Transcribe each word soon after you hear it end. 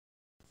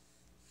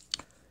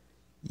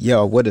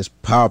Yo, what is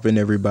poppin',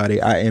 everybody?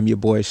 I am your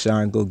boy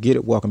Sean Go Get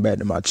It. Welcome back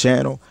to my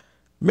channel.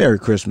 Merry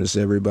Christmas,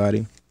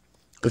 everybody.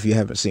 If you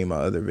haven't seen my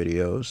other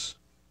videos,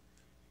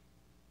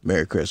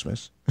 Merry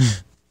Christmas.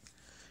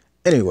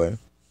 Anyway,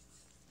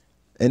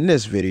 in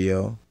this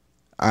video,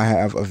 I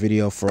have a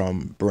video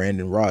from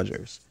Brandon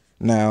Rogers.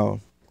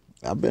 Now,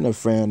 I've been a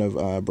fan of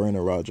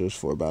Brandon Rogers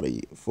for about a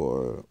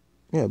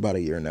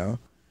year now.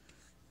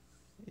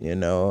 You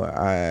know,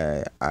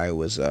 I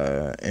was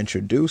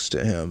introduced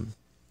to him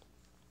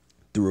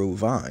through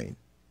Vine.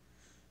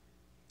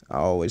 I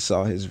always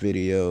saw his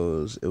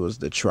videos. It was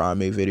the Try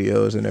Me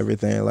videos and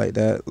everything like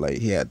that. Like,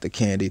 he had the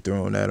candy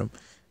thrown at him,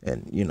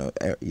 and you know,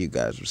 you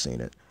guys have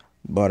seen it.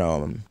 But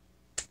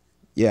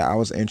yeah, I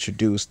was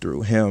introduced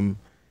through him.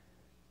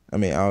 I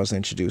was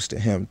introduced to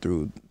him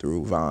through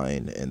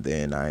Vine, and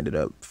then I ended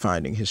up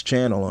finding his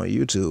channel on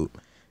YouTube,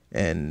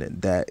 and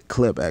that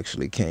clip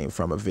actually came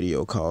from a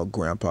video called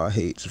Grandpa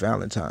Hates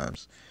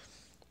Valentine's.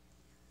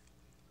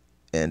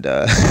 And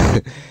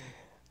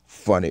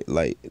funny,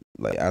 like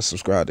I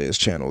subscribed to his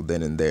channel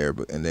then and there,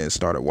 and then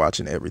started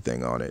watching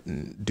everything on it,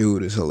 and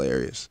dude is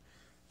hilarious.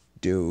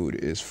 Dude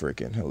is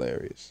freaking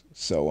hilarious.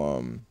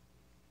 So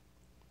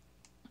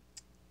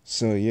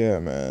yeah,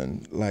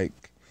 man,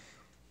 like,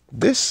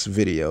 this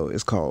video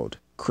is called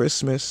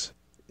Christmas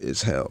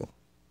is Hell.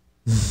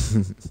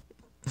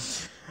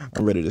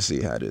 I'm ready to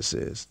see how this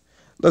is.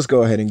 Let's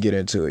go ahead and get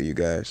into it, you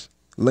guys.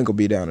 Link will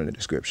be down in the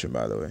description,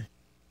 by the way.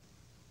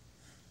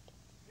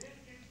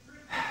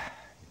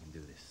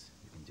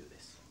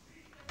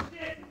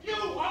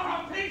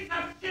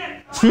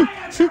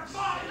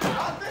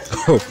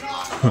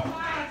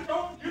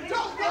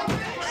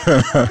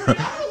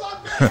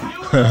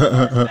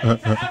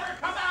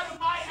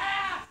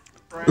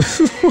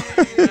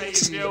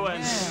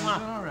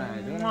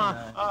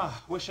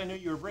 Wish I knew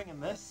you were bringing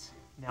this.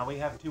 Now we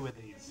have two of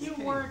these. You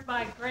weren't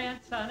my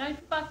grandson. I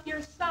fucked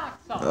your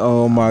socks off.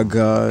 Oh my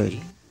God.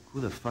 Who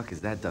the fuck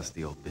is that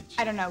dusty old bitch?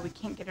 I don't know. We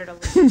can't get her to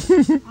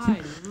leave.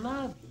 I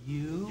love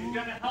you. You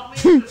gonna help me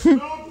with the spoon,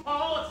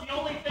 Paul? It's the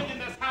only thing in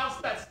this house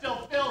that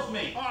still fills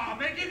me. Oh,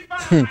 make it fun,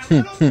 my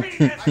little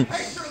penis. I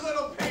hate your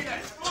little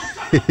penis. Oh,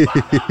 shut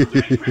the fuck up.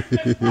 Doing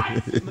Christmas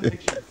twice. In the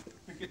picture.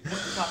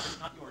 This top is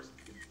not yours.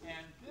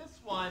 And this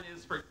one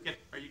is for,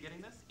 are you getting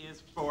this?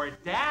 Is for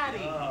Daddy.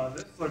 Oh,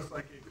 this looks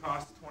like it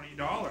costs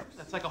 $20.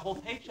 That's like a whole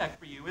paycheck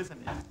for you,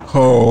 isn't it?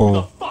 Oh. Who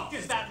the fuck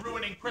is that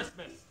ruining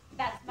Christmas?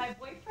 That's my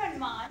boyfriend,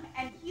 Mom,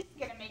 and he's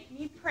gonna make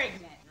me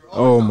pregnant.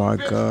 Oh my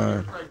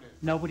God.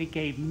 Nobody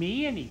gave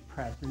me any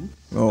presents.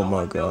 Oh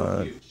my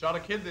God. Shot a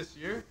kid this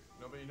year.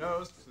 Nobody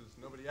knows because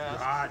nobody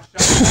asked.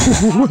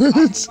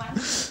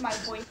 What? My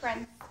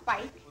boyfriend,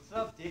 Spike. What's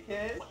up,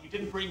 dickhead? What, you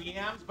didn't bring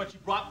yams, but you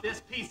brought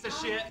this piece of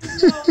shit?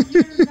 No,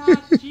 you're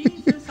not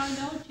Jesus. I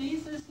know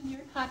Jesus, and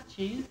you're not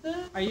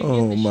Jesus. Are you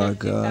getting the shit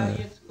kicked out of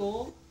your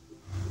school?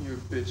 You're a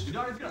bitch. You're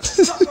not even gonna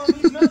suck on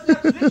these nuts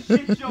after this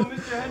shit show,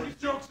 Mr. Henry.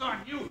 Joke's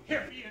on you,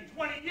 hippie. In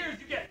 20 years,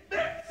 you get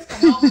this. What the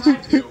hell did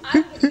I do?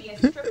 I'm gonna be a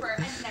stripper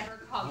and never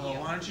call you. Well,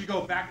 why don't you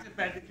go back to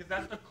bed because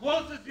that's the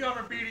closest you'll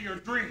ever be to your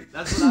dreams.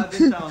 That's what I've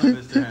been telling him,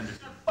 Mr.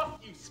 Henderson.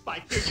 Fuck you,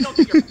 Spike. Here, you don't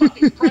think you're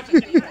fucking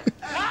present anymore.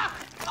 Ah!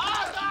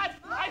 Oh, God!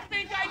 I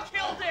think I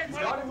killed it!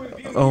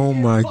 Oh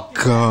my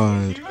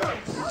God.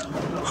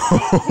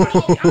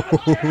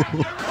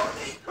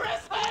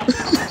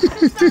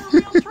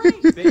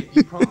 Babe,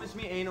 you promised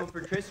me anal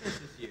for Christmas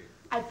this year.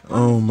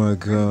 Oh my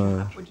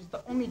God. Which is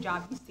the only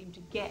job you seem to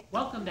get.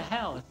 Welcome to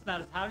hell. It's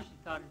not as hot as you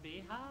thought it'd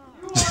be. Hi.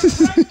 You are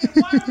pregnant.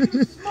 Why are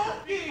you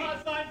smoking?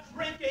 Because I'm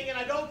drinking and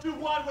I don't do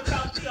one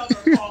without the other,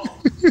 Paul.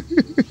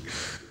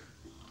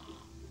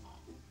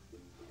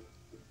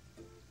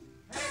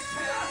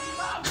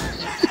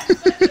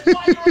 This is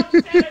why you're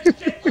upset as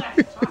shit left.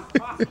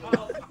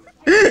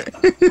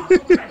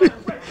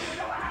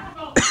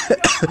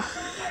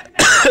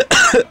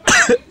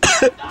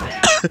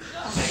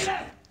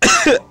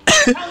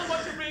 Tell them what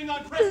you're bringing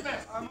on Christmas.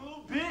 I'm a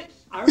little bitch.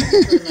 I remember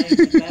laying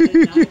in bed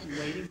at night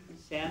waiting for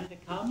Santa to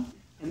come,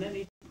 and then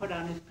he'd put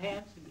on his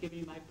pants and give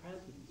me my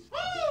presents.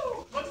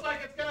 Woo! Looks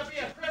like it's gonna be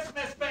a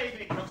Christmas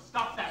baby. No,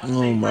 stop that.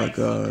 Oh my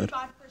God.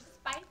 God for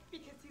Spike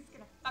because he's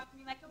gonna fuck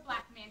me like a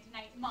black man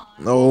tonight, Mom.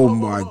 Oh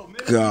my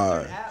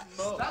God.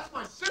 That's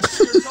my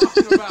sister you're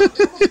talking about. I'm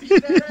gonna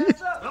beat that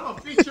ass up. I'm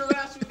gonna beat your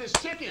ass with this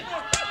chicken.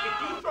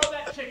 If you throw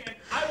that chicken,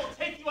 I will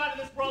take you out of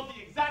this world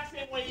the exact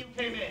same way you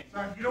came in.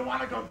 Sorry, you don't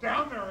want to go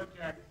down there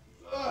again.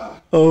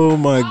 Oh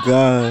my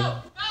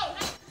God. No!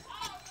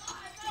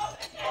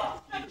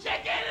 The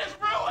chicken is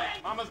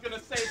ruined! Mama's gonna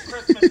save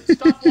Christmas.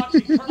 Stop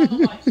watching. Turn on the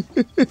lights.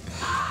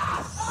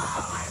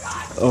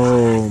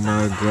 Oh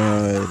my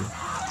God.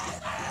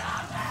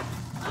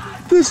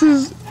 This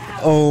is,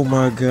 oh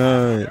my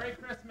God. Merry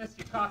Christmas,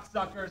 you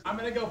cocksuckers. I'm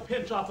gonna go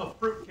pinch off a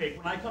fruitcake.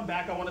 When I come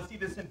back, I want to see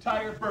this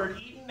entire bird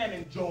eaten and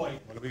enjoyed.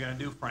 What are we gonna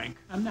do, Frank?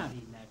 I'm not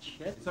eating that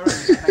shit. It's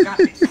alright, I got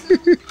this.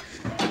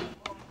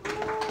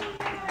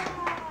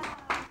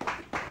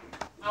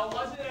 How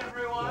was it,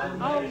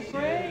 everyone? Oh,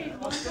 great.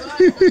 What's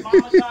good?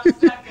 Mama got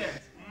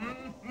second.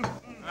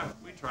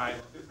 We tried.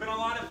 There's been a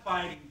lot of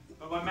fighting,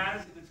 but what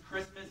matters is it's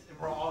Christmas and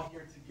we're all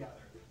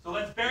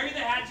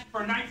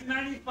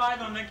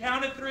on the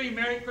count of 3,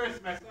 Merry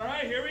Christmas. All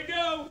right, here we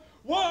go.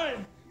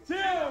 1, 2,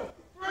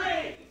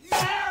 3.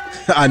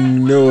 I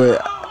knew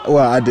it. Well,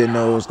 I didn't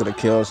know it was gonna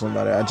kill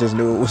somebody. I just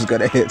knew it was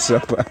gonna hit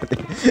somebody.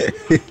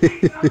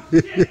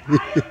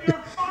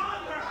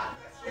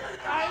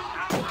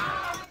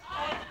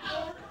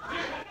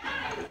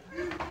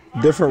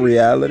 Different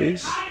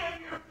realities.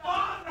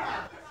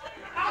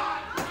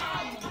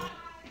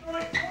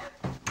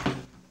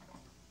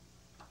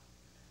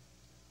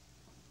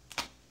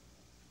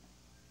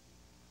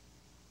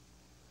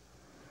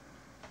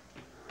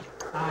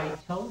 I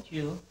told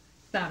you.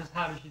 It's not as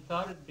hot as you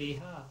thought it'd be,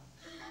 huh?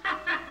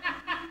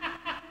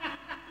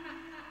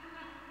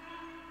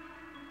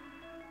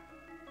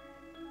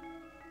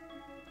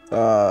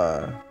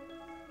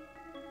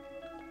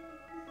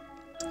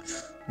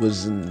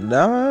 Was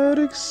not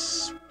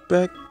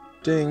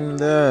expecting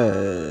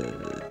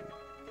that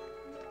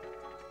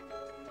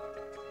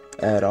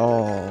at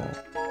all.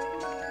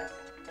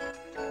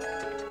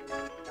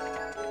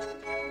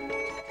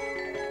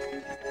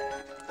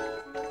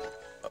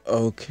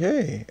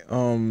 Okay,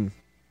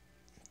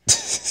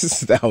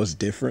 that was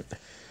different.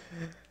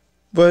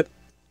 But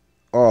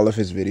all of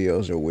his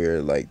videos are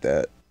weird like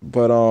that.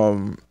 But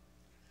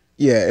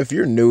yeah, if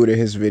you're new to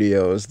his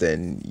videos,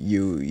 then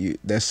you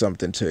that's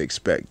something to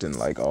expect in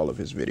like all of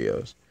his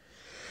videos.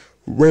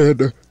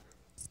 Random.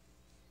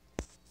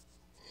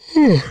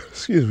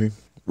 Excuse me.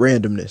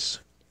 Randomness.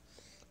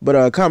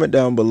 But comment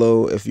down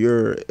below if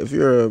you're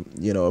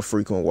you know, a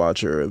frequent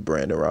watcher of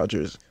Brandon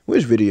Rogers,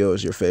 which video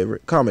is your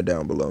favorite? Comment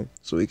down below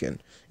so we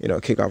can, you know,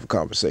 kick off a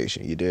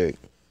conversation, you dig?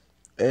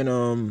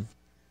 And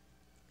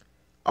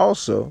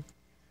also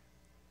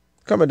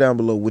comment down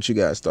below what you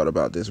guys thought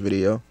about this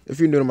video. If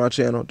you're new to my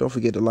channel, don't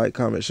forget to like,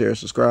 comment, share,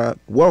 subscribe.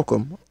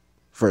 Welcome,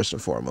 first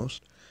and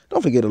foremost.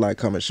 Don't forget to like,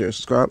 comment, share,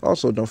 subscribe.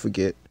 Also, don't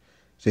forget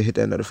to hit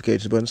that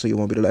notifications button so you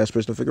won't be the last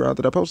person to figure out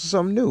that I posted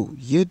something new.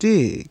 You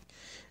dig?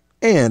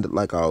 And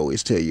like I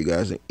always tell you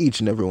guys in each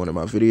and every one of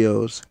my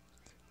videos,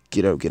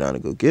 get up, get on,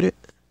 and go get it.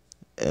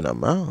 And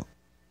I'm out.